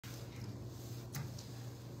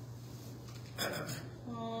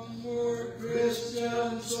Onward,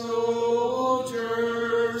 Christian soldiers,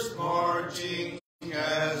 marching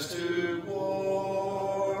as to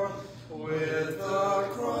war, with the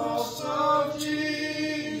cross of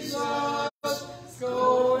Jesus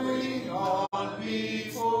going on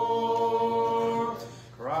before.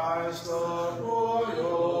 Christ the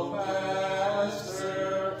royal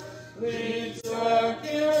master leads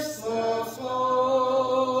against the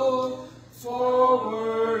foe,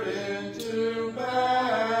 forward into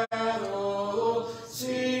battle,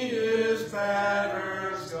 see his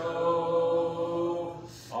banners go.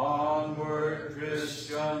 Onward,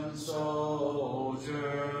 Christian soldiers,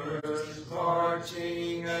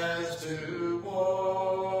 marching as to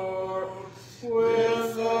war,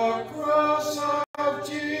 with the cross of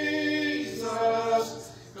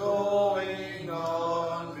Jesus going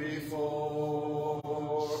on before.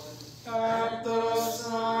 At the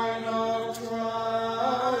sign of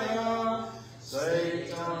triumph,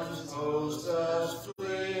 Satan's host does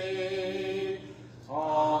flee.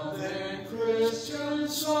 On then, Christian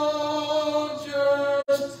soldiers,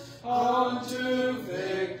 unto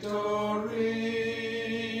victory.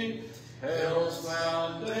 Hell's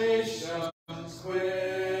foundations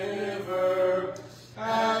quiver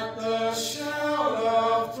at the shout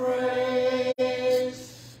of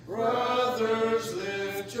praise. Brothers,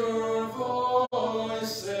 lift your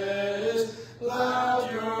voices,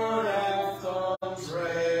 loud your anthems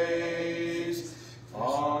raise.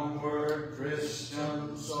 Onward,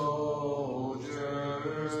 Christian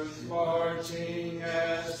soldiers, marching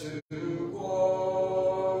as to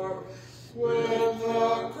war, with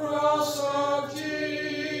the cross of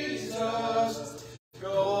Jesus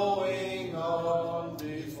going on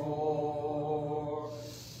before.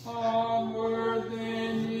 Onward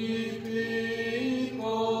then, ye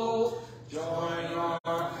people, join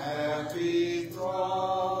our happy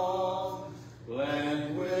throng.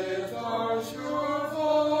 Blend with our sure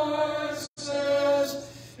voices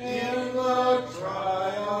in the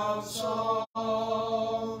triumph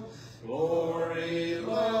song. Glory,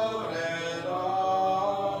 love, and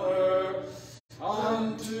honor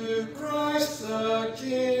unto Christ the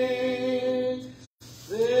King.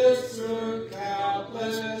 This through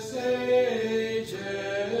countless ages,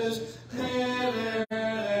 men and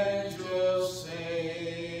angels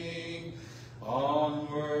sing.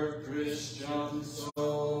 Onward, Christian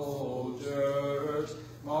soldiers,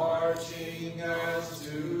 marching as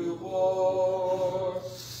to war,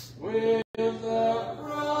 with the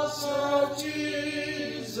cross of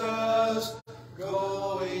Jesus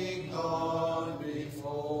going on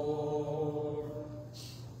before.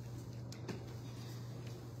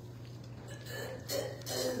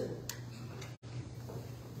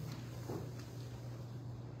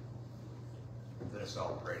 Let us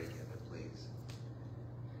all pray together, please.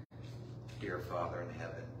 Dear Father in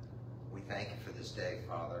heaven, we thank you for this day,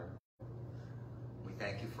 Father. We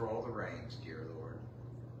thank you for all the rains, dear Lord.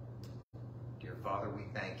 Dear Father, we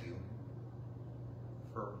thank you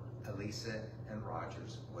for Elisa and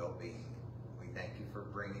Roger's well-being. We thank you for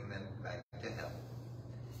bringing them back to health.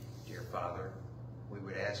 Dear Father, we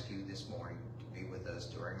would ask you this morning to be with us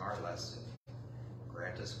during our lesson.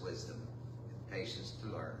 Grant us wisdom and patience to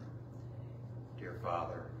learn. Dear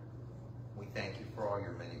Father, we thank you for all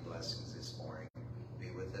your many blessings this morning. Be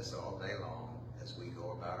with us all day long as we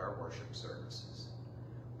go about our worship services.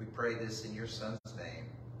 We pray this in your Son's name,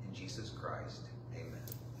 in Jesus Christ. Amen.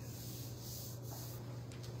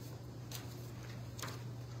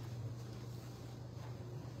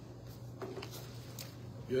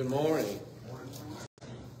 Good morning.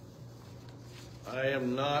 I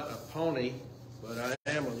am not a pony, but I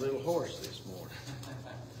am a little horse this morning.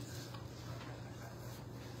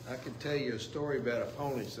 I could tell you a story about a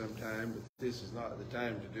pony sometime, but this is not the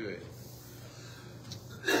time to do it.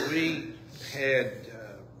 We had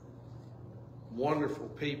wonderful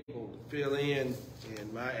people to fill in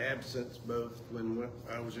my absence, both when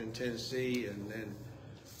I was in Tennessee and then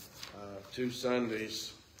 2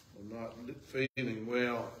 Sundays. I'm not feeling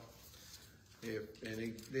well.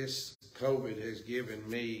 This COVID has given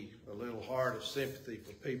me a little heart of sympathy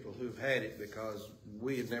for people who've had it, because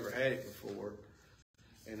we had never had it before.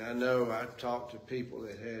 And I know I've talked to people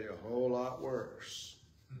that had it a whole lot worse.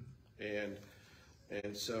 And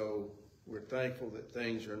so we're thankful that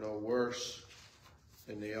things are no worse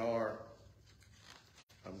than they are.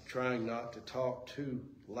 I'm trying not to talk too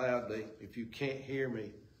loudly. If you can't hear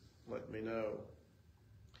me, let me know.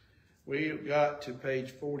 We got to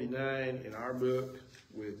page 49 in our book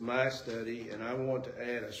with my study, and I want to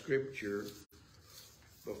add a scripture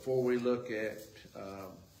before we look at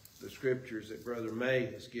the scriptures that Brother May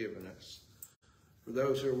has given us. For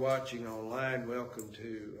those who are watching online, welcome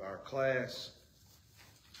to our class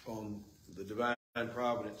on the divine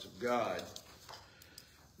providence of God.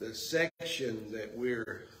 The section that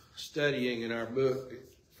we're studying in our book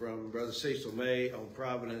from Brother Cecil May on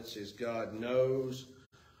providence is God knows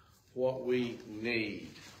what we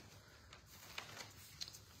need.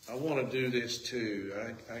 I want to do this too.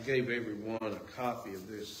 I gave everyone a copy of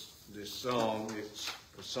this song. It's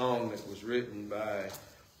a song that was written by,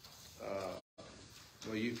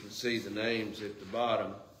 well, you can see the names at the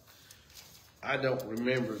bottom. I don't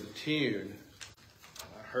remember the tune.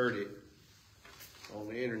 I heard it on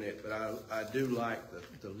the internet, but I do like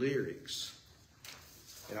the lyrics.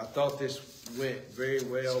 And I thought this went very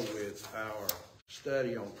well with our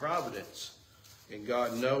study on providence and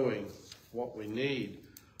God knowing what we need.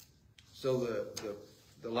 So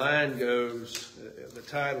the line goes, the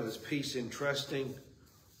title is Peace in Trusting.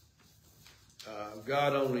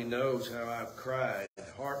 God only knows how I've cried,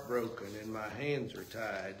 heartbroken, and my hands are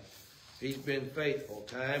tied. He's been faithful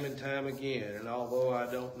time and time again, and although I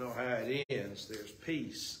don't know how it ends, there's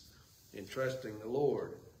peace in trusting the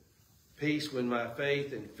Lord. Peace when my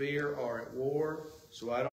faith and fear are at war,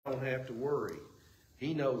 so I don't have to worry.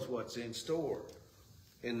 He knows what's in store,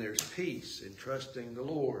 and there's peace in trusting the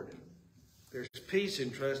Lord. There's peace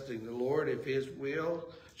in trusting the Lord. If His will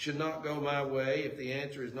should not go my way, if the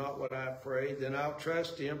answer is not what I prayed, then I'll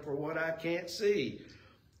trust Him for what I can't see,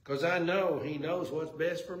 because I know He knows what's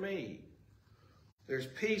best for me. There's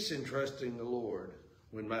peace in trusting the Lord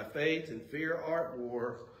when my faith and fear are at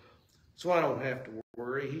war, so I don't have to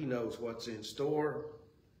worry. He knows what's in store,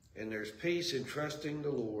 and there's peace in trusting the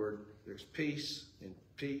Lord. There's peace in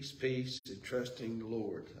trusting the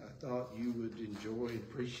Lord. I thought you would enjoy and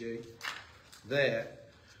appreciate that.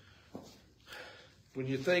 When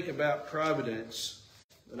you think about providence,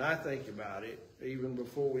 and I think about it, even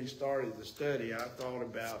before we started the study, I thought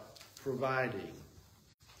about providing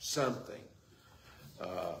something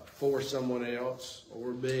for someone else,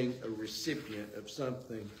 or being a recipient of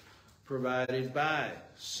something provided by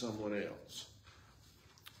someone else.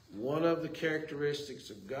 One of the characteristics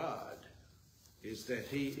of God is that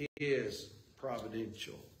He is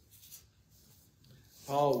providential.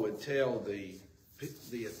 Paul would tell the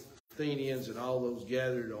Athenians and all those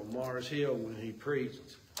gathered on Mars Hill when he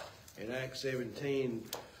preached in Acts 17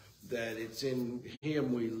 that it's in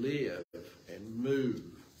Him we live and move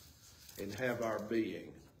and have our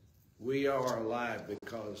being. We are alive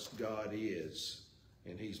because God is,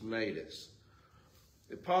 and He's made us.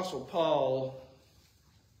 The Apostle Paul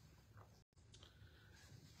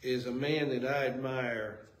is a man that I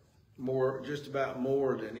admire just about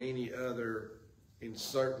more than any other in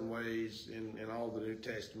certain ways in all the New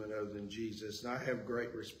Testament other than Jesus. And I have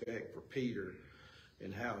great respect for Peter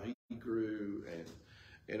and how he grew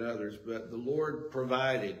and others. But the Lord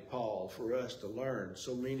provided Paul for us to learn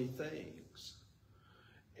so many things.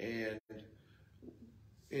 And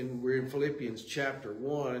we're in Philippians chapter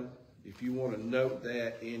 1. If you want to note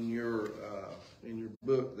that in your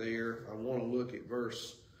book there, I want to look at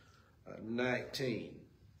verse 19.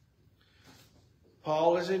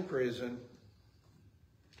 Paul is in prison.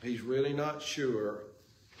 He's really not sure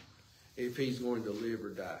if he's going to live or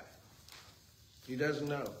die. He doesn't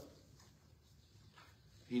know.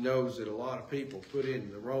 He knows that a lot of people put in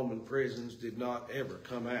the Roman prisons did not ever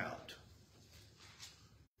come out.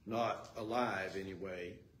 Not alive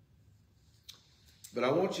anyway. But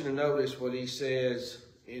I want you to notice what he says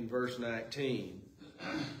in verse 19.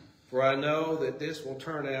 For I know that this will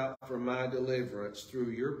turn out for my deliverance through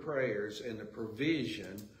your prayers and the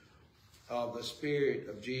provision of the Spirit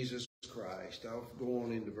of Jesus Christ. I'll go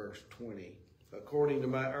on into verse 20. According to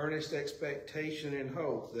my earnest expectation and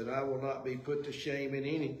hope that I will not be put to shame in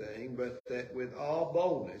anything, but that with all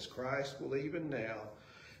boldness Christ will even now,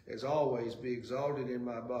 as always, be exalted in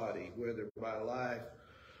my body, whether by life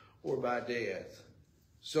or by death.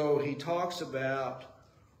 So he talks about,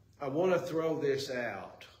 I want to throw this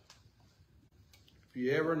out. If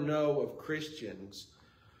you ever know of Christians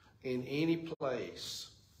in any place,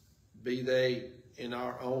 be they in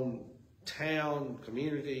our own town,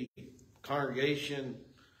 community, congregation,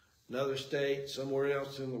 another state, somewhere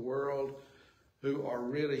else in the world, who are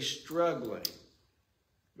really struggling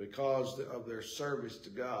because of their service to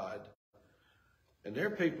God, and there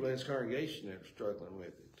are people in this congregation that are struggling with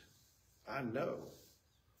it. I know.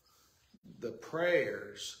 The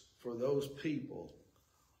prayers for those people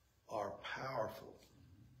are powerful.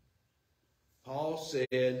 Paul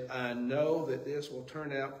said, I know that this will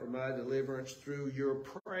turn out for my deliverance through your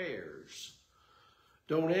prayers.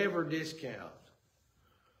 Don't ever discount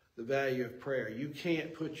the value of prayer. You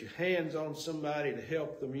can't put your hands on somebody to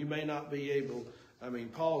help them. You may not be able I mean,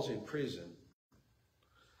 Paul's in prison.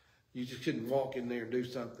 You just couldn't walk in there and do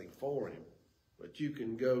something for him, but you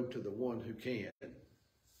can go to the one who can.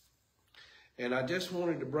 And I just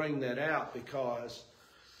wanted to bring that out because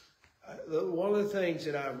one of the things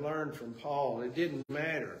that I've learned from Paul, it didn't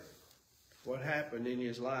matter what happened in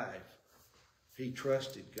his life. He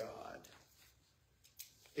trusted God.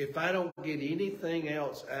 If I don't get anything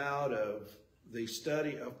else out of the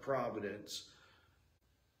study of Providence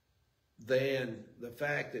than the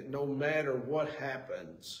fact that no matter what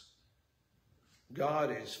happens,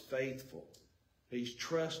 God is faithful. He's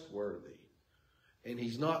trustworthy. And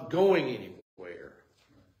He's not going anywhere.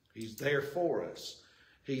 He's there for us.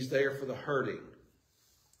 He's there for the hurting.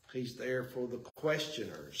 He's there for the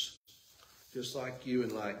questioners, just like you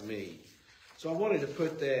and like me. So I wanted to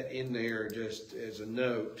put that in there just as a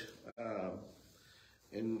note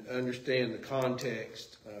and understand the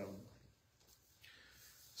context.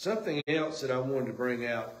 Something else that I wanted to bring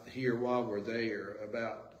out here while we're there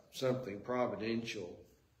about something providential.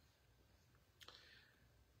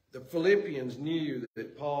 The Philippians knew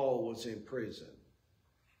that Paul was in prison.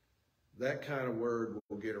 That kind of word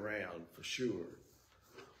will get around for sure.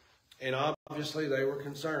 And obviously they were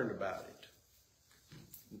concerned about it.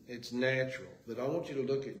 It's natural. But I want you to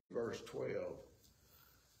look at verse 12.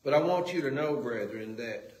 But I want you to know, brethren,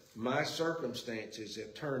 that my circumstances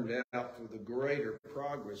have turned out for the greater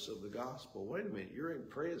progress of the gospel. Wait a minute, you're in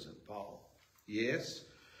prison, Paul. Yes.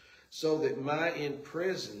 So that my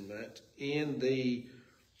imprisonment in the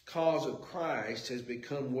cause of Christ has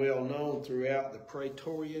become well known throughout the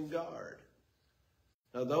Praetorian Guard.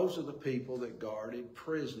 Now, those are the people that guarded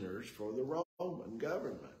prisoners for the Roman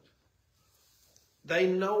government. They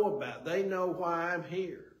know why I'm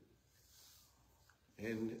here.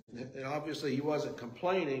 And obviously he wasn't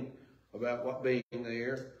complaining about what being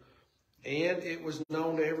there. And it was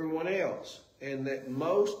known to everyone else. And that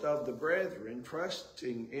most of the brethren,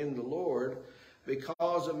 trusting in the Lord,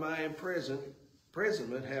 because of my imprisonment,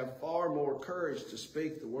 have far more courage to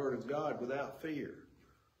speak the word of God without fear.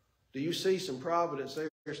 Do you see some providence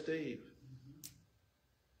there, Steve?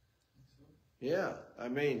 Yeah, I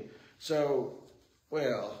mean, so,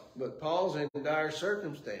 well, but Paul's in dire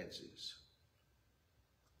circumstances.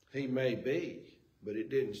 He may be, but it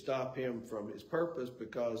didn't stop him from his purpose,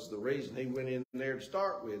 because the reason he went in there to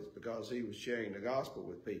start with is because he was sharing the gospel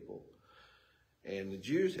with people. And the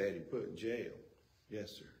Jews had him put in jail.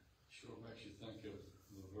 Yes, sir. Sure makes you think of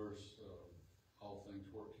the verse, all things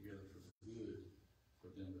work together for the good for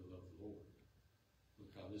them that love the Lord. Look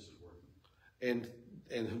how this is working.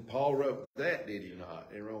 And Paul wrote that, did he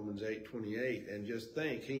not, in Romans 8:28? And just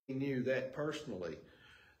think, he knew that personally.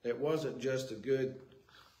 It wasn't just a good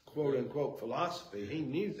quote-unquote philosophy. He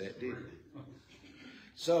knew that, didn't he?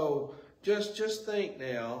 So just think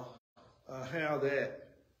now how that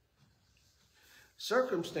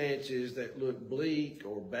circumstances that look bleak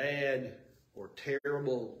or bad or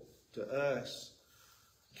terrible to us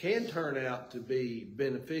can turn out to be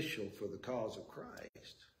beneficial for the cause of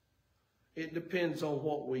Christ. It depends on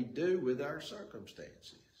what we do with our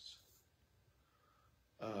circumstances.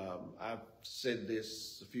 I said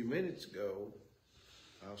this a few minutes ago.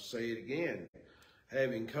 I'll say it again.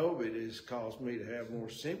 Having COVID has caused me to have more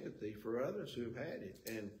sympathy for others who've had it.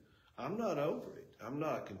 And I'm not over it. I'm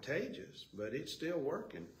not contagious, but it's still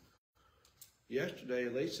working. Yesterday,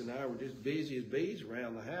 Lisa and I were just busy as bees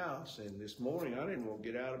around the house, and this morning I didn't want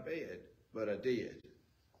to get out of bed, but I did.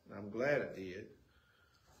 I'm glad I did.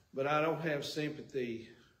 But I don't have sympathy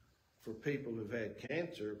for people who've had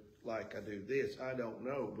cancer like I do this. I don't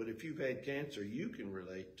know. But if you've had cancer, you can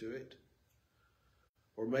relate to it.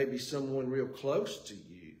 Or maybe someone real close to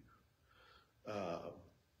you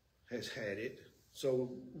has had it.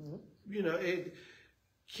 So, you know, it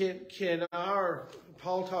can our,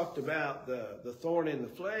 Paul talked about the thorn in the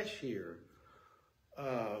flesh here.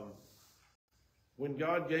 When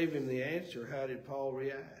God gave him the answer, how did Paul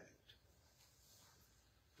react?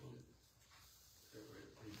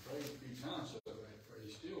 He prayed a few times, so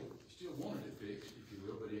he still wanted it fixed, if you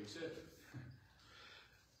will, but he accepted it.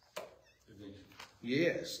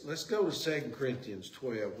 Yes, let's go to 2 Corinthians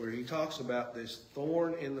 12, where he talks about this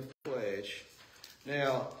thorn in the flesh.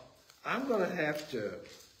 Now, I'm going to have to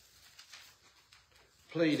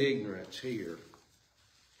plead ignorance here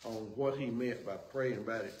on what he meant by praying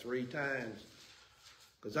about it 3 times,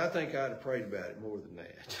 because I think I'd have prayed about it more than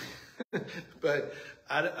that. But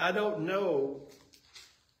I don't know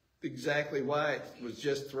exactly why it was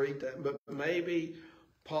just 3 times, but maybe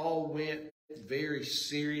Paul went very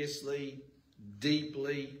seriously,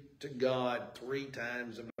 deeply to God 3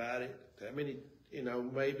 times about it. How many,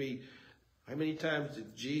 maybe, how many times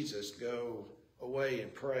did Jesus go away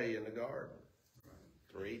and pray in the garden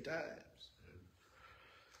 3 times.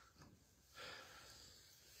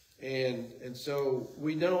 And so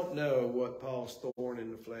we don't know what Paul's thorn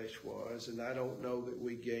in the flesh was, and I don't know that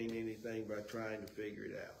we gain anything by trying to figure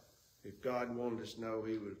it out. If God wanted us to know,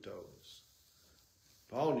 he would have told us.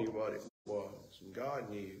 Paul knew what it was, and God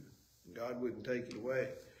knew, and God wouldn't take it away.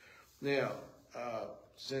 Now,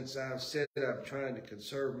 since I've said I'm trying to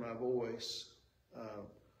conserve my voice,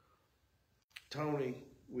 Tony,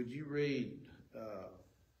 would you read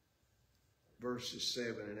verses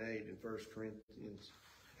 7 and 8 in 1 Corinthians?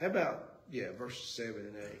 How about, verses 7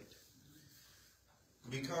 and 8?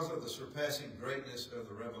 Because of the surpassing greatness of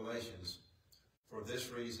the revelations, for this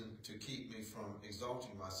reason, to keep me from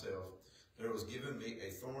exalting myself, there was given me a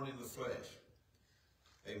thorn in the flesh,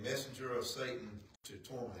 a messenger of Satan to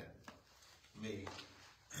torment me,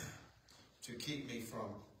 to keep me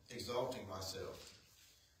from exalting myself.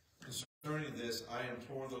 Concerning this, I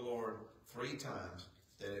implored the Lord 3 times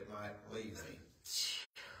that it might leave me.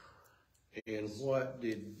 And what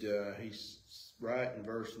did he write in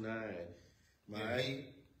verse 9?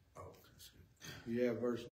 Mike? You have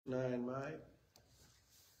verse 9, Mike?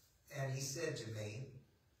 And he said to me,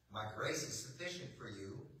 my grace is sufficient for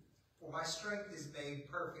you, for my strength is made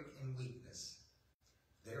perfect in weakness.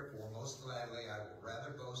 Therefore, most gladly, I will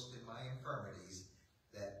rather boast in my infirmities,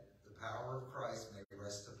 that the power of Christ may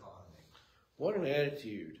rest upon me. What an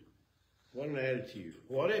attitude. What an attitude.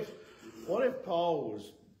 What if Paul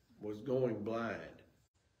was going blind?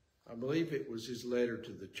 I believe it was his letter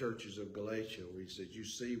to the churches of Galatia where he said, you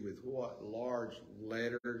see with what large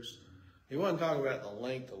letters. He wasn't talking about the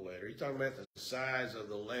length of the letter. He's talking about the size of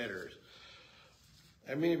the letters.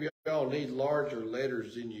 How many of y'all need larger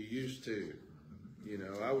letters than you used to? You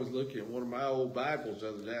know, I was looking at one of my old Bibles the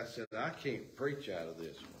other day. I said, I can't preach out of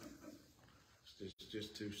this one. It's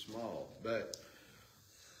just too small. But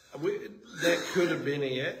that could have been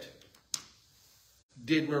it.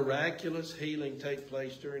 Did miraculous healing take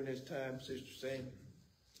place during this time, Sister Sandy?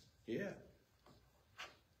 Yeah.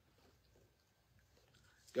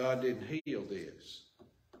 God didn't heal this.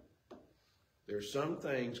 There's some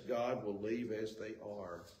things God will leave as they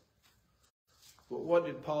are. But what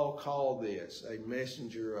did Paul call this? A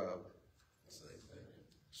messenger of.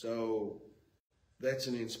 So that's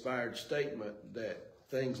an inspired statement that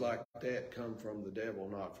things like that come from the devil,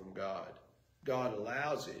 not from God. God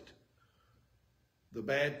allows it. The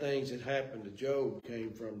bad things that happened to Job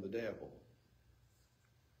came from the devil.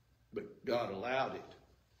 But God allowed it.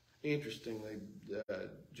 Interestingly,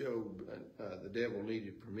 Job, the devil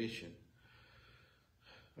needed permission.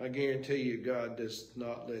 I guarantee you God does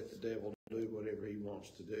not let the devil do whatever he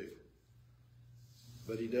wants to do.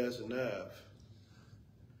 But he does enough.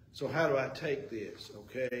 So how do I take this,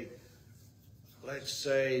 okay? Let's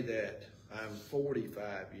say that I'm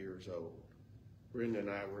 45 years old. Brenda and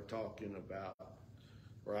I were talking about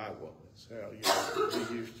where I was, how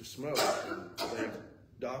we used to smoke. And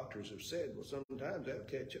doctors have said, well, sometimes that'll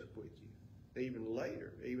catch up with you, even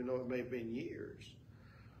later, even though it may have been years.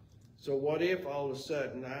 So what if all of a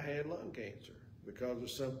sudden I had lung cancer because of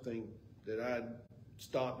something that I'd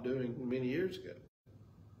stopped doing many years ago?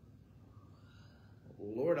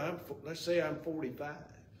 Well, Lord, let's say I'm 45.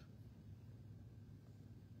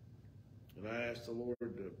 And I asked the Lord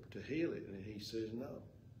to heal it, and he says no.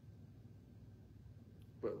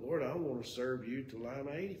 But Lord, I want to serve you till I'm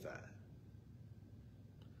 85.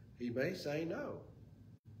 He may say no.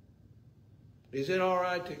 Is it all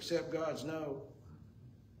right to accept God's no?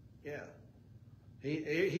 Yeah.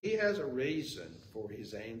 He has a reason for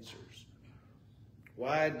his answers.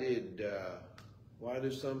 Why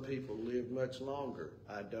do some people live much longer?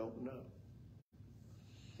 I don't know.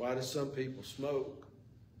 Why do some people smoke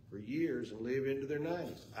for years and live into their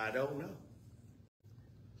 90s? I don't know.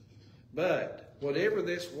 But whatever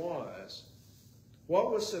this was,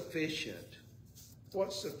 what was sufficient?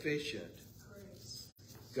 What's sufficient? Grace.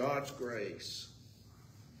 God's grace.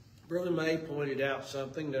 Brother May pointed out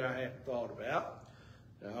something that I hadn't thought about.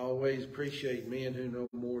 I always appreciate men who know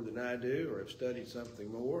more than I do or have studied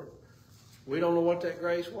something more. We don't know what that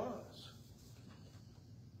grace was.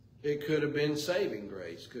 It could have been saving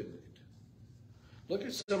grace, couldn't it? Look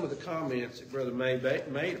at some of the comments that Brother May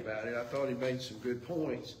made about it. I thought he made some good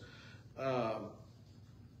points.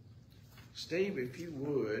 Steve, if you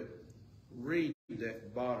would, read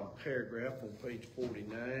that bottom paragraph on page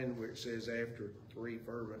 49 where it says after 3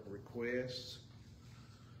 fervent requests.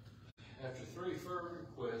 After 3 fervent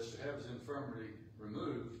requests to have his infirmity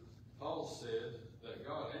removed, Paul said that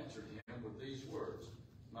God answered him with these words,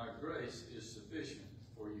 my grace is sufficient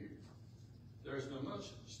for you. There has been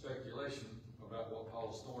much speculation about what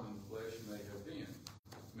Paul's thorn in the flesh may have been.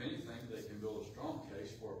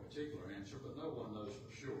 answer, but no one knows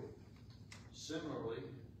for sure. Similarly,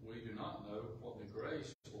 we do not know what the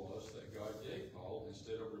grace was that God gave Paul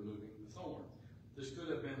instead of removing the thorn. This could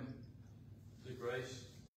have been the grace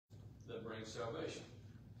that brings salvation.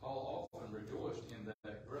 Paul often rejoiced in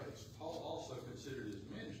that grace. Paul also considered his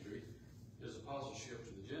ministry, his apostleship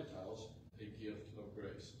to the Gentiles, a gift of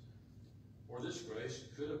grace. Or this grace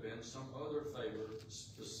could have been some other favor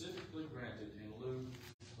specifically granted in lieu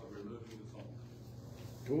of removing the thorn.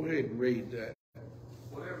 Go ahead and read that.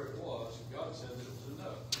 Whatever it was, God said that it was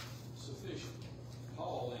enough, sufficient.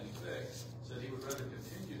 Paul, in effect, said he would rather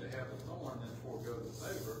continue to have the thorn than forego the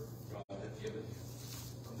favor God had given him.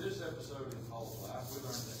 From this episode in Paul's life, we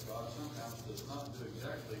learn that God sometimes does not do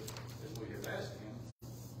exactly as we have asked him,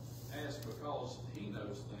 because he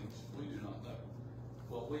knows things we do not know.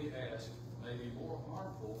 What we ask may be more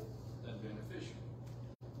harmful than beneficial.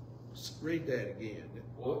 Read that again.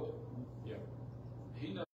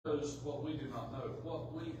 He knows what we do not know.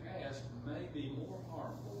 What we ask may be more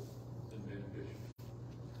harmful than beneficial.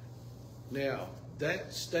 Now,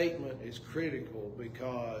 that statement is critical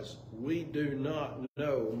because we do not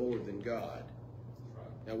know more than God.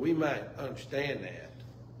 Right. Now, we might understand that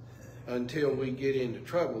until we get into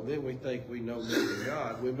trouble. Then we think we know more than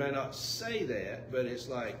God. We may not say that, but it's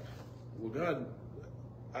like, well, God,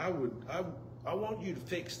 I want you to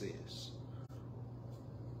fix this.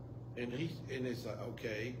 And it's like,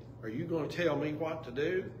 okay, are you going to tell me what to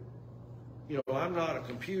do? You know, I'm not a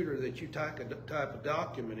computer that you type a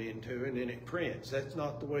document into and then it prints. That's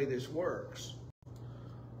not the way this works.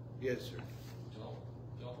 Yes, sir.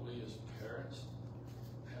 Don't we as parents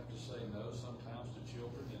have to say no sometimes to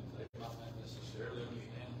children, and they might not necessarily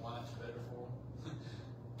understand why it's better for them?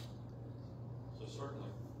 So certainly,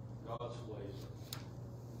 God's ways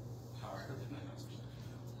are higher than ours.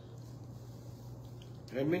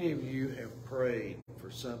 How many of you have prayed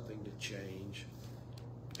for something to change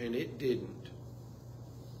and it didn't,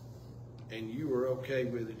 and you were okay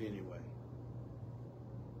with it anyway?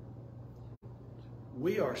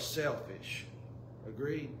 We are selfish.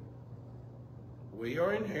 Agreed? We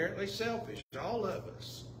are inherently selfish, all of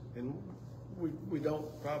us. And we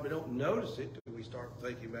probably don't notice it till we start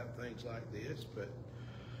thinking about things like this, but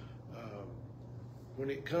when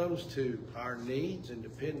it comes to our needs and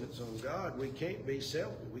dependence on God, we can't be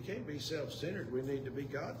selfish. We can't be self-centered. We need to be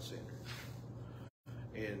God-centered.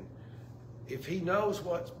 And if he knows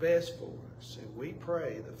what's best for us, and we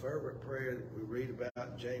pray the fervent prayer that we read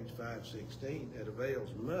about in James 5:16 that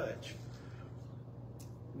avails much,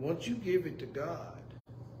 once you give it to God,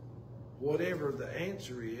 whatever the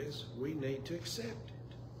answer is, we need to accept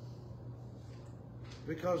it.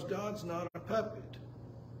 Because God's not a puppet.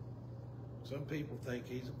 Some people think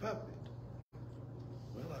he's a puppet.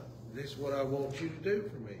 Well, this is what I want you to do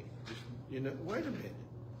for me. Just, wait a minute.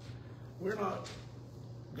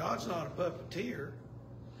 God's not a puppeteer,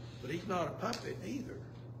 but he's not a puppet either.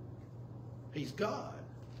 He's God.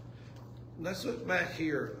 Let's look back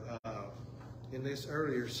here in this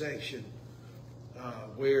earlier section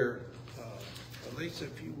where, Lisa,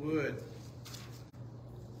 if you would,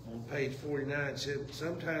 on page 49, said,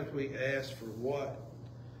 sometimes we ask for what?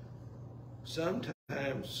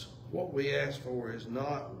 Sometimes what we ask for is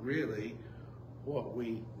not really what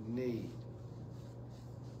we need.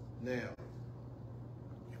 Now,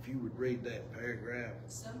 if you would read that paragraph.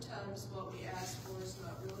 Sometimes what we ask for is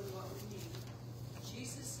not really what we need.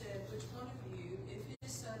 Jesus said, which one of you, if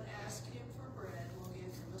his son asked him for bread, will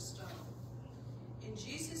give him a stone? In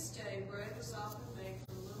Jesus' day, bread was often made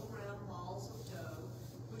from little round balls of dough,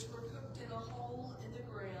 which were cooked in a hole in the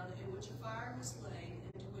ground in which a fire was laid,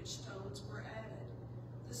 into which stones were added.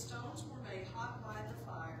 The stones were made hot by the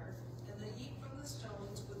fire, and the heat from the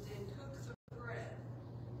stones would then cook the bread.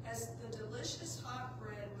 As the delicious hot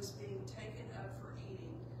bread was being taken up for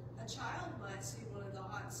eating, a child might see one of the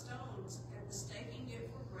hot stones and, mistaking it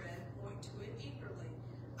for bread, point to it eagerly.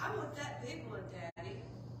 I want that big one, Daddy.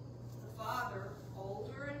 The father,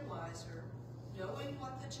 older and wiser, knowing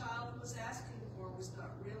what the child was asking for was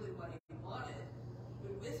not really what he wanted,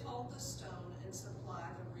 would withhold the stone and supply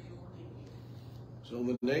the real need. So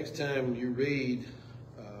the next time you read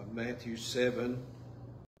Matthew 7,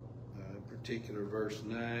 in particular verse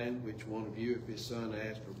 9, which one of you, if his son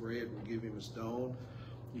asked for bread, will give him a stone,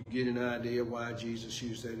 you get an idea why Jesus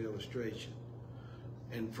used that illustration.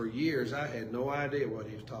 And for years, I had no idea what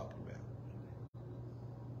he was talking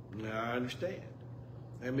about. Now I understand.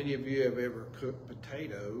 How many of you have ever cooked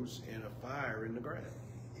potatoes in a fire in the ground?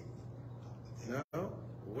 No?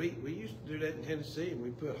 We used to do that in Tennessee, and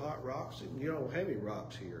we put hot rocks in. You don't have any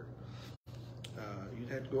rocks here. You'd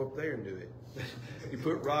have to go up there and do it. You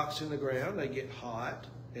put rocks in the ground, they get hot,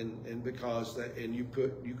 And because that, and you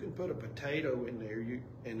can put a potato in there,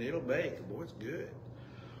 and it'll bake. Boy, it's good.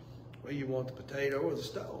 Well, you want the potato or the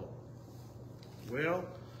stone? Well,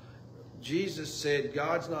 Jesus said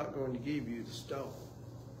God's not going to give you the stone.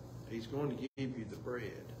 He's going to give you the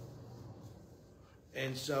bread.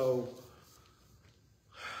 And so,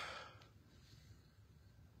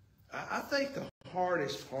 I think the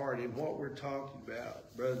hardest part in what we're talking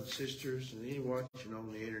about, brothers and sisters, and anyone watching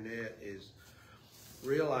on the internet, is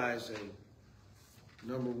realizing,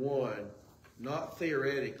 number one, not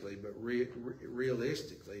theoretically, but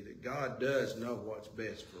realistically, that God does know what's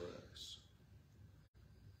best for us.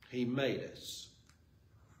 He made us.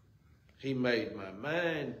 He made my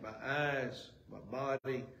mind, my eyes, my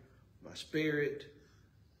body, my spirit.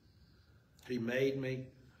 He made me.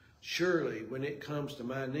 Surely, when it comes to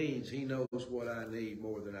my needs, He knows what I need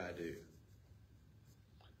more than I do.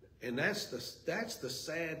 And that's the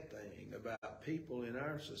sad thing about people in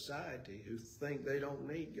our society who think they don't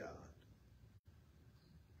need God.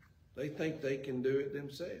 They think they can do it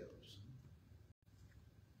themselves.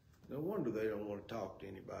 No wonder they don't want to talk to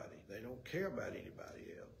anybody. They don't care about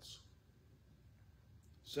anybody else.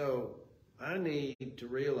 So I need to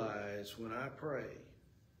realize when I pray,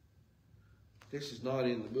 this is not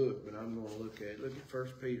in the book, but I'm going to look at it. Look at 1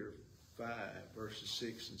 Peter 5, verses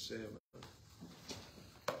 6 and 7.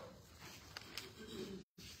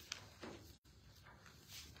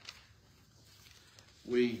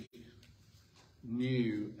 We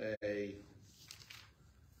knew an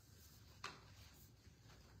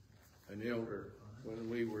elder when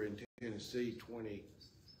we were in Tennessee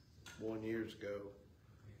 21 years ago,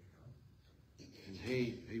 and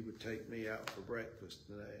he would take me out for breakfast,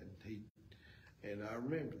 and I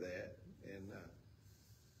remember that, and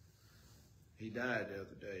he died the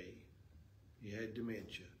other day. He had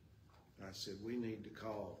dementia. I said, we need to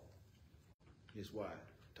call his wife,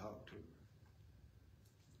 talk to her.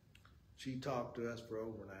 She talked to us for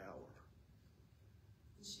over an hour.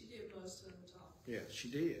 She did most of the talk. Yeah, she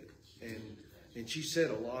did. And she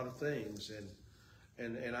said a lot of things.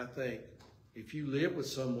 And I think if you live with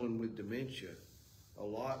someone with dementia a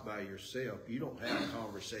lot by yourself, you don't have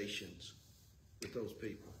conversations with those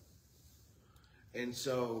people. And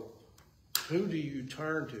so who do you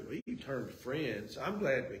turn to? Well, you turn to friends. I'm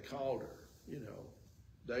glad we called her. You know,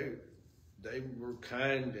 they were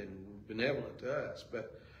kind and benevolent to us.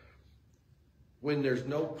 But when there's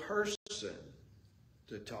no person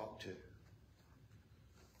to talk to.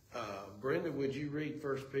 Brenda, would you read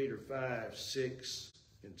 1 Peter 5, 6,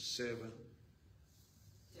 and 7?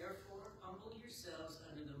 Therefore, humble yourselves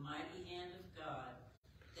under the mighty hand of God,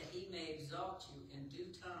 that He may exalt you in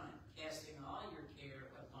due time, casting all your care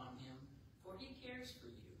upon Him, for He cares for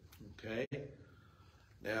you. Okay.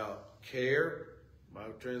 Now, care, my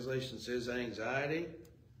translation says anxiety.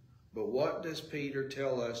 But what does Peter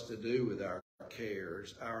tell us to do with our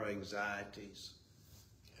cares, our anxieties?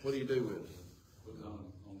 What do you do with them? Put them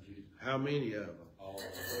on Jesus. How many of them? All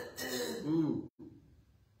of them. Ooh.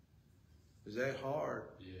 Is that hard?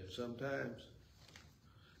 Yes. Sometimes.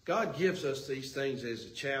 God gives us these things as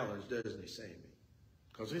a challenge, doesn't He, Sammy?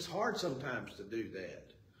 Because it's hard sometimes to do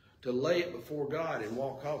that. To lay it before God and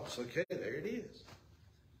walk off and say, okay, there it is.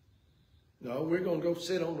 No, we're going to go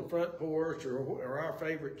sit on the front porch or our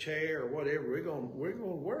favorite chair or whatever. We're going to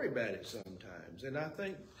worry about it sometimes. And I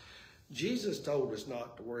think Jesus told us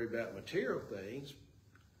not to worry about material things.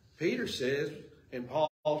 Peter says, and Paul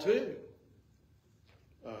too,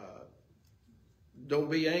 don't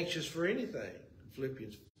be anxious for anything.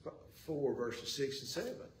 Philippians 4, verses 6 and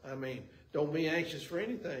 7. I mean, don't be anxious for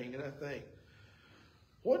anything. And I think,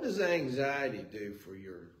 what does anxiety do for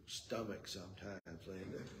your stomach sometimes,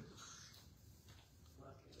 Linda?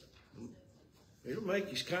 It'll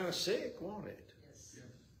make you kind of sick, won't it? Yes.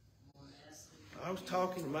 I was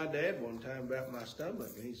talking to my dad one time about my stomach,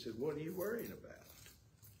 and he said, what are you worrying about?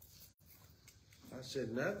 I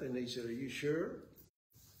said, nothing. He said, are you sure?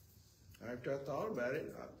 After I thought about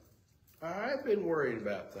it, I've been worrying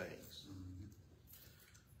about things.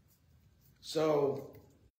 So,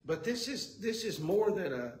 but this is more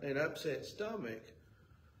than an upset stomach.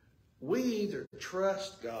 We either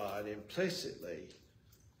trust God implicitly,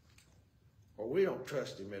 or we don't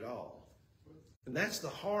trust Him at all. And that's the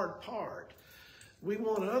hard part. We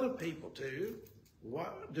want other people to.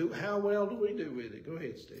 How well do we do with it? Go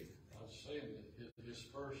ahead, Steve. I was saying that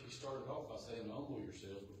he started off by saying, humble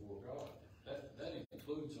yourselves before God. That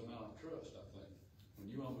includes an amount of trust, I think. When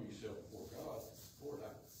you humble yourself before God, Lord,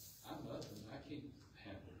 I'm nothing. I can't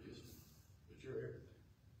handle this, but you're everything.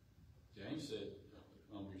 James said,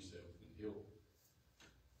 humble yourself, and He'll.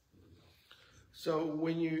 So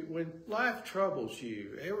when life troubles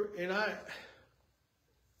you, and I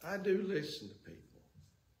do listen to people.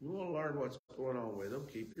 You want to learn what's going on with them,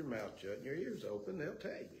 keep your mouth shut and your ears open. They'll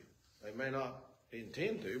tell you. They may not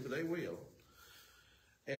intend to, but they will.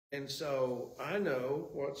 And so I know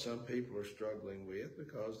what some people are struggling with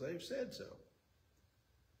because they've said so.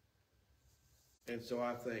 And so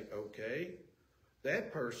I think, okay,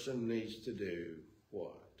 that person needs to do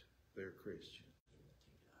what? They're Christian.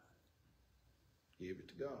 Give it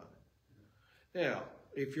to God. Now,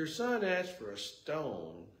 if your son asks for a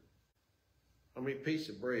stone, piece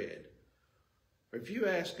of bread, or if you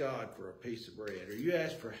ask God for a piece of bread, or you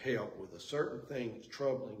ask for help with a certain thing that's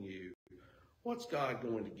troubling you, what's God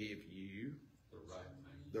going to give you?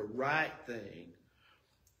 The right thing.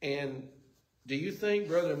 And do you think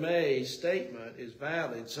Brother May's statement is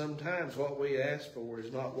valid? Sometimes what we ask for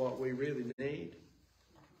is not what we really need.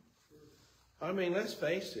 Let's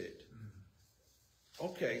face it.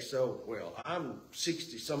 Okay, so, I'm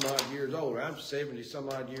 60 some odd years old, or I'm 70 some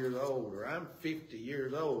odd years old, or I'm 50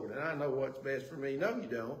 years old, and I know what's best for me. No, you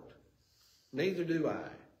don't. Neither do I.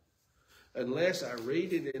 Unless I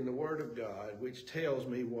read it in the Word of God, which tells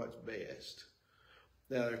me what's best.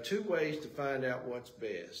 Now, there are two ways to find out what's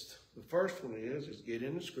best. The first one is get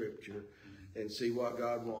in the Scripture and see what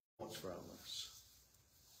God wants from us.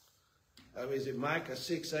 Is it Micah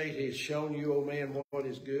 6:8? He has shown you, O man, what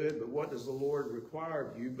is good, but what does the Lord require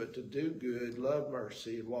of you but to do good, love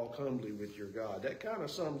mercy, and walk humbly with your God? That kind of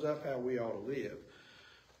sums up how we ought to live.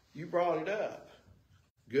 You brought it up.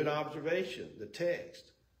 Good observation. The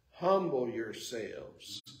text. Humble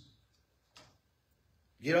yourselves.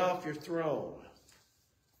 Get off your throne.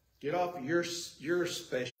 Get off your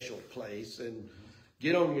special place and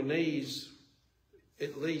get on your knees,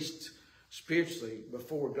 at least spiritually,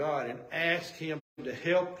 before God, and ask Him to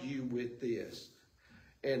help you with this.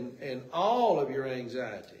 And all of your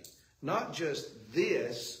anxiety. Not just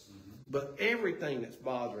this, but everything that's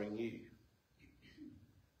bothering you.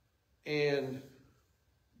 And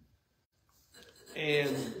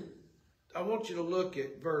I want you to look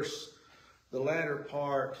at the latter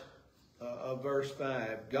part of verse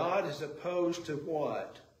 5. God is opposed to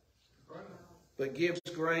what? But gives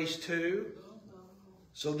grace to.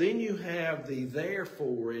 So then you have the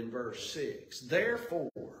therefore in verse 6.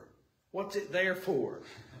 Therefore. What's it there for?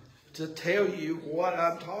 To tell you what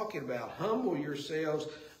I'm talking about. Humble yourselves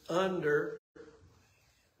under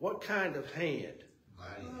what kind of hand?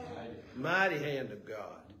 Mighty hand of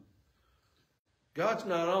God. God's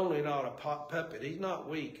not only not a puppet, He's not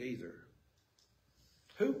weak either.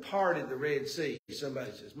 Who parted the Red Sea?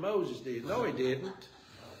 Somebody says, Moses did. No, he didn't.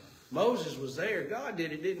 Moses was there. God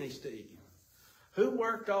did it, didn't He, Steve? Who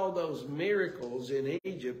worked all those miracles in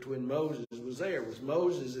Egypt when Moses was there? Was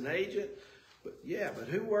Moses an agent? But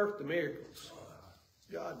who worked the miracles?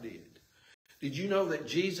 God did. Did you know that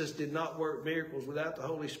Jesus did not work miracles without the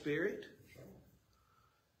Holy Spirit?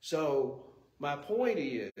 So my point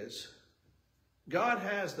is, God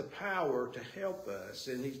has the power to help us,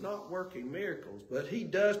 and He's not working miracles, but He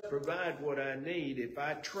does provide what I need if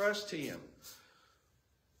I trust Him.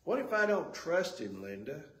 What if I don't trust Him,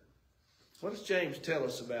 Linda? What does James tell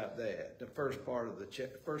us about that? The first part of the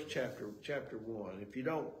first chapter 1. If you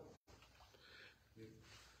don't, you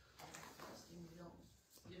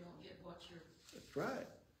don't get what you're. That's right.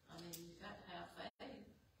 You've got to have faith.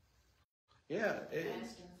 Yeah.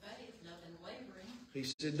 Ask in faith, nothing wavering. He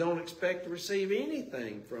said, don't expect to receive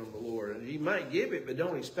anything from the Lord. And He might give it, but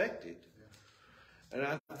don't expect it. And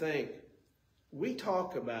I think we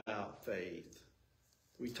talk about faith.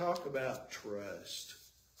 We talk about trust.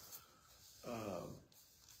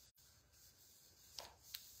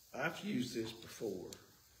 I've used this before,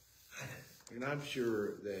 and I'm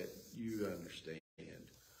sure that you understand.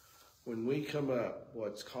 When we come up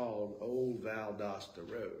what's called Old Valdosta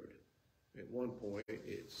Road, at one point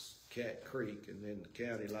it's Cat Creek, and then the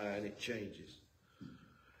county line, it changes.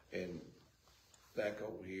 And back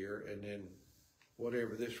over here, and then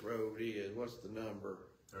whatever this road is, what's the number?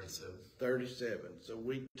 37. 37. So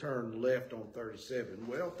we turn left on 37.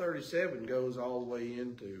 Well, 37 goes all the way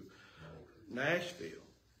into Nashville.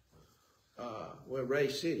 Ray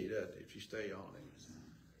City, doesn't it, if you stay on it?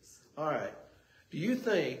 All right. Do you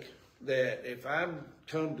think that if I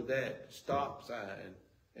come to that stop sign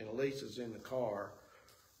and Elisa's in the car,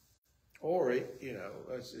 or,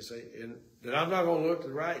 let's just say, that I'm not going to look to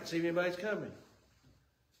the right and see if anybody's coming?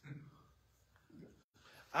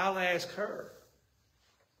 I'll ask her.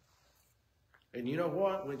 And you know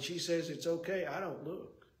what? When she says it's okay, I don't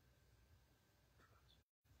look.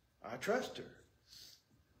 I trust her.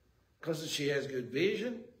 Because she has good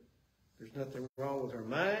vision. There's nothing wrong with her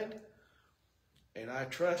mind. and I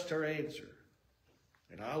trust her answer,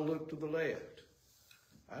 and I'll look to the left,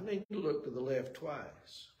 I need to look to the left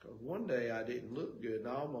twice. Because one day I didn't look good, and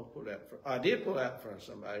I almost pulled out. I did pull out in front of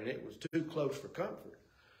somebody, and it was too close for comfort.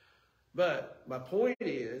 But my point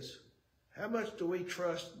is, how much do we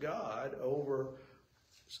trust God over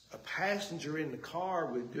a passenger in the car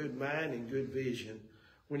with good mind and good vision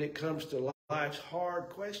when it comes to life's hard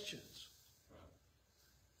questions?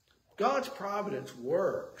 God's providence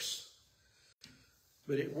works,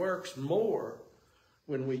 but it works more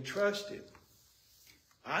when we trust Him.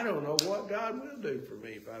 I don't know what God will do for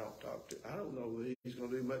me if I don't talk to Him. I don't know that He's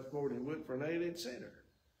going to do much more than He would for an alien sinner.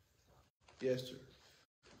 Yes, sir.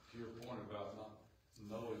 To your point about not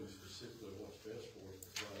knowing specifically what's best for us,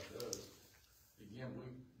 but God does, again,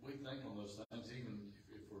 we think on those things, even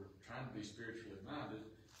if we're trying to be spiritually minded,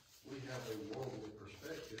 we have a worldly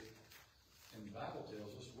perspective, and the Bible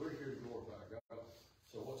tells us we're here to glorify God.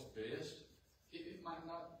 So what's best, it might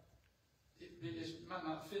not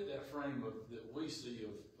fit that frame that we see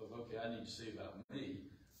of okay, I need to see about me,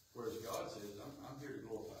 whereas God says, I'm here to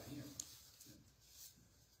glorify Him.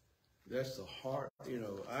 That's the heart.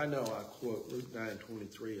 I know I quote Luke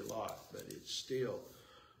 9:23 a lot, but it's still,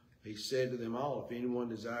 He said to them all, if anyone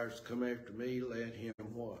desires to come after me, let him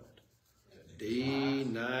what?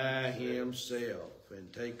 Deny himself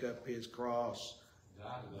and take up his cross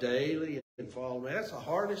daily and follow me. That's the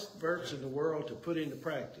hardest verse in the world to put into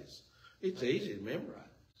practice. It's easy to memorize.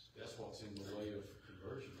 That's what's in the way of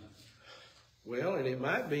conversion. Well, and it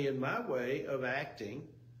might be in my way of acting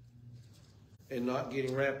and not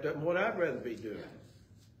getting wrapped up in what I'd rather be doing.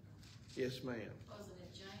 Yes, ma'am. Wasn't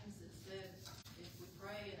it James that said, if we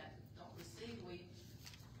pray and don't receive, we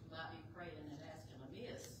might be praying and asking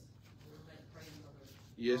amiss? We're praying for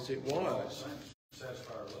the Yes, it was.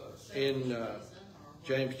 Satisfy our love. In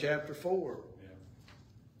James chapter 4.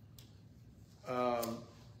 Yeah.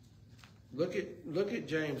 Look at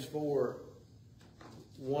James 4,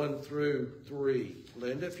 1 through 3.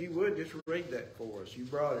 Linda, if you would, just read that for us. You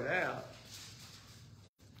brought it out.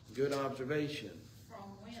 Good observation.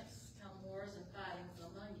 From whence come wars and fightings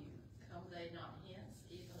among you? Come they not hence,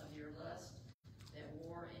 even of your lust that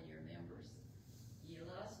war in your members? Ye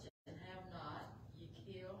lust and have not, ye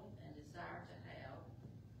kill and desire to have,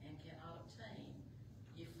 and cannot obtain.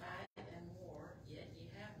 Ye fight and war, yet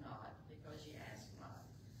ye have not, because ye ask not.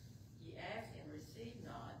 Ye ask and receive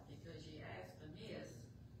not, because ye ask amiss,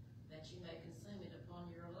 that ye may consume it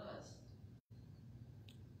upon your lust.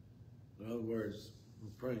 In other words, I'm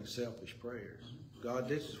praying selfish prayers. God,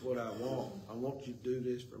 this is what I want. I want you to do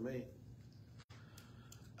this for me.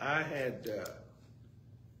 I had,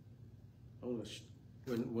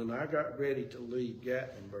 when I got ready to leave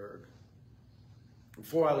Gatlinburg,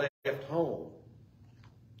 before I left home,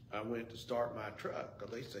 I went to start my truck.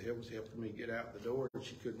 At least it was helping me get out the door, and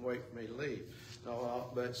she couldn't wait for me to leave. No,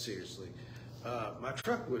 but seriously, my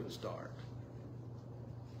truck wouldn't start.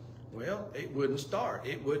 Well, it wouldn't start.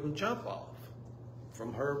 It wouldn't jump off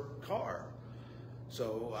from her car.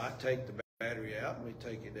 So I take the battery out and we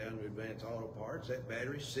take it down to Advanced Auto Parts. That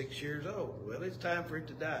battery's 6 years old. Well, it's time for it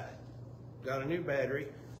to die. Got a new battery.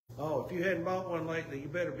 Oh, if you hadn't bought one lately, you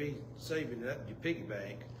better be saving it up in your piggy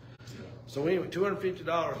bank. So anyway,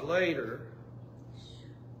 $250 later,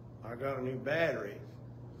 I got a new battery.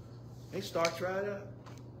 It starts right up.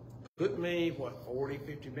 Put me, 40,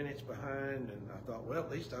 50 minutes behind, and I thought, well, at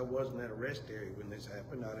least I wasn't at a rest area when this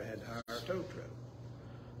happened. I'd have had to hire a tow truck.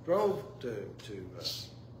 Drove to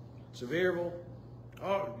Sevierville.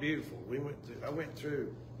 Oh, it was beautiful. I went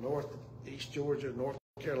through East Georgia, North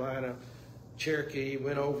Carolina, Cherokee,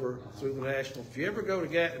 went over through the national. If you ever go to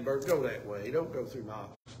Gatlinburg, go that way. Don't go through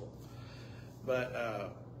Knoxville.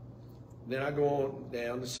 But then I go on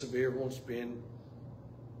down to Sevierville and spend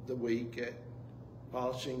the week at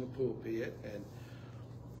polishing the pulpit, and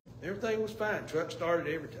everything was fine. Truck started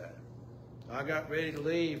every time. I got ready to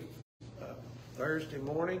leave Thursday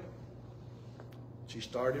morning. She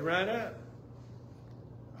started right up.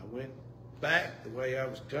 I went back the way I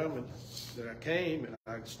was coming, that I came, and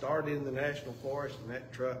I started in the National Forest, and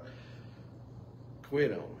that truck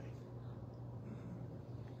quit on me.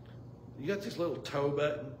 You got this little tow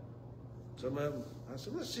button. Some of them, I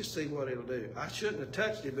said, let's just see what it'll do. I shouldn't have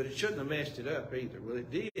touched it, but it shouldn't have messed it up either. Well, it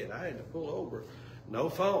did. I had to pull over. No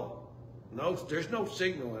phone. There's no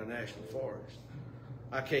signal in a national forest.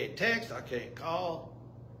 I can't text. I can't call.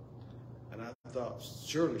 And I thought,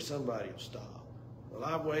 surely somebody will stop. Well,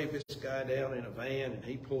 I waved this guy down in a van, and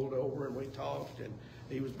he pulled over, and we talked, and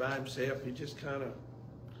he was by himself. He just kind of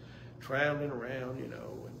traveling around, and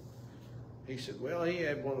he said, well, he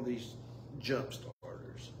had one of these jump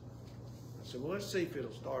starters. I said, well, let's see if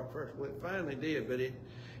it'll start first. Well, it finally did, but it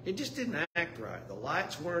just didn't act right. The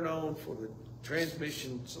lights weren't on for the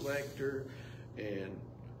transmission selector, and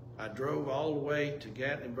I drove all the way to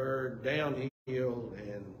Gatlinburg downhill,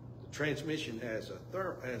 and the transmission has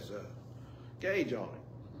a gauge on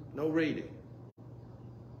it, no reading.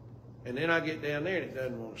 And then I get down there and it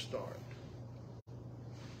doesn't want to start.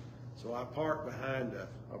 So I parked behind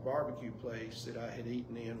a barbecue place that I had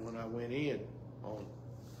eaten in when I went in on,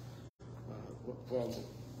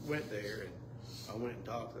 went there, and I went and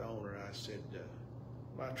talked to the owner. I said,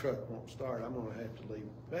 my truck won't start. I'm going to have to leave.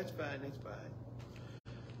 That's fine, that's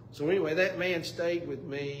fine. So anyway, that man stayed with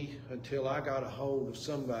me until I got a hold of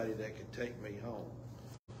somebody that could take me home.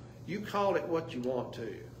 You call it what you want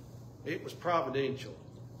to. It was providential.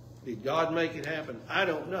 Did God make it happen? I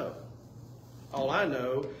don't know. All I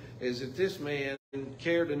know is that this man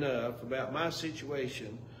cared enough about my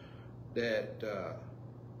situation that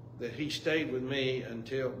he stayed with me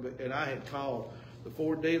until, and I had called the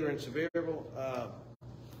Ford dealer in Sevierville.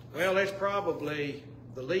 Well, that's probably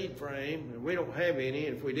the lead frame, and we don't have any,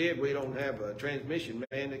 and if we did, we don't have a transmission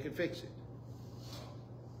man that could fix it.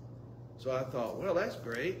 So I thought, well, that's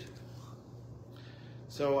great.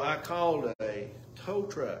 So I called a tow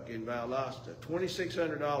truck in Valdosta.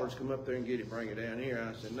 $2,600, come up there and get it, bring it down here.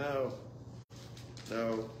 I said, no,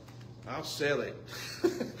 I'll sell it.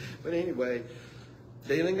 But anyway,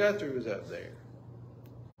 Dylan Guthrie was up there.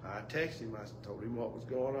 I texted him, I told him what was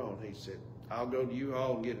going on. He said, I'll go to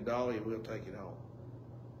U-Haul and get a dolly and we'll take it home.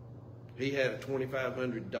 He had a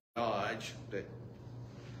 2500 Dodge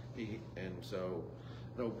and so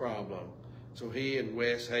no problem. So he and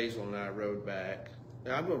Wes Hazel and I rode back.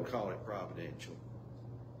 Now, I'm going to call it providential.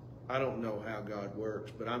 I don't know how God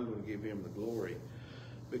works, but I'm going to give him the glory,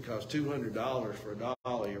 because $200 for a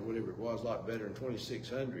dolly or whatever it was, a lot better than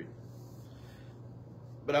 $2,600.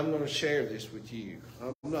 But I'm going to share this with you.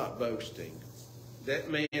 I'm not boasting.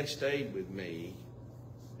 That man stayed with me.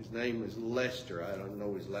 His name was Lester. I don't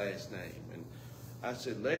know his last name. And I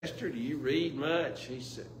said, Lester, do you read much? He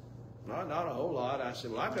said, not a whole lot. I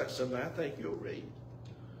said, well, I've got something I think you'll read.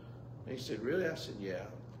 He said, really? I said, yeah.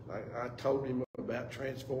 I told him about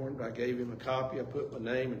Transformed. I gave him a copy. I put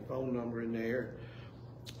my name and phone number in there.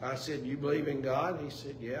 I said, you believe in God? He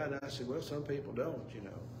said, yeah. And I said, well, some people don't, you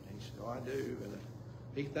know. He said, oh, I do. And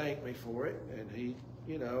he thanked me for it. And he,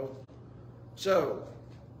 you know. So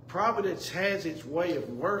Providence has its way of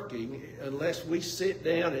working unless we sit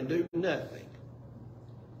down and do nothing.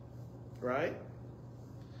 Right?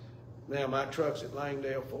 Now, my truck's at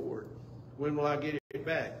Langdale Ford. When will I get it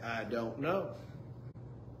back? I don't know.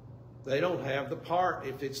 They don't have the part.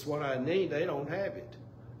 If it's what I need, they don't have it.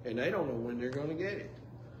 And they don't know when they're going to get it.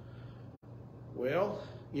 Well,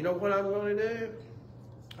 you know what I'm going to do?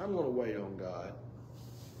 I'm going to wait on God.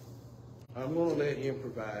 I'm going to let him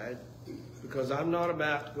provide, because I'm not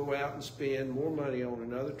about to go out and spend more money on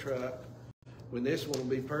another truck when this one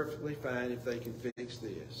will be perfectly fine if they can fix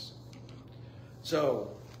this.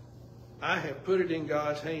 So I have put it in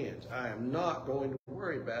God's hands. I am not going to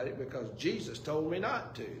worry about it because Jesus told me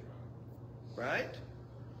not to. Right?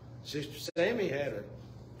 Sister Sammy had a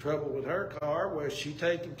trouble with her car. Was she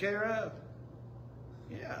taken care of?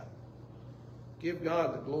 Yeah. Give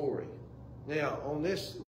God the glory. Now, on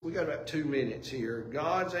this, we got about 2 minutes here.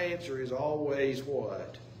 God's answer is always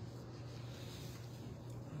what?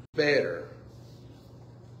 Better.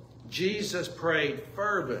 Jesus prayed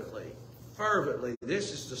fervently. Fervently.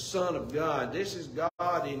 This is the Son of God. This is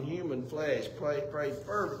God in human flesh. Prayed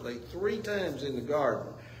fervently 3 times in the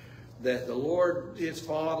garden that the Lord, his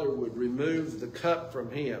Father, would remove the cup from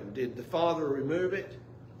him. Did the Father remove it?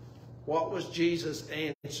 What was Jesus'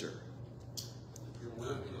 answer? Your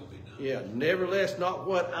will be done. Yeah, nevertheless, not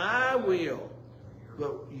what I will,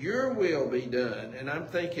 but your will be done. And I'm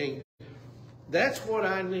thinking, that's what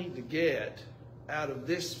I need to get out of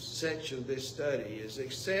this section of this study, is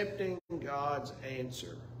accepting God's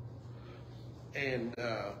answer. And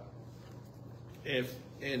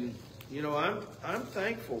you know, I'm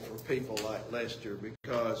thankful for people like Lester,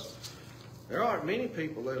 because there aren't many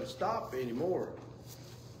people that'll stop anymore.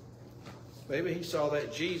 Maybe he saw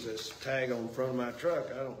that Jesus tag on the front of my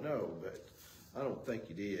truck. I don't know, but I don't think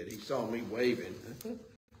he did. He saw me waving.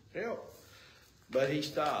 Help. But he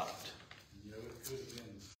stopped. You know, it could have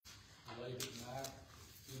been late at night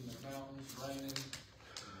in the mountains, raining,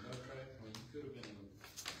 and no traffic. I mean, you could have been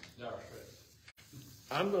in dire straits.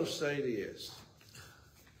 I'm going to say this.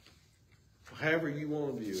 However you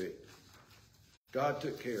want to view it, God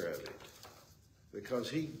took care of it, because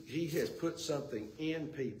he has put something in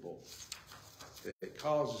people that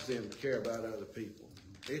causes them to care about other people.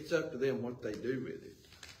 It's up to them what they do with it.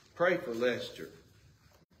 pray for Lester.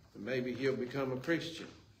 Maybe he'll become a Christian.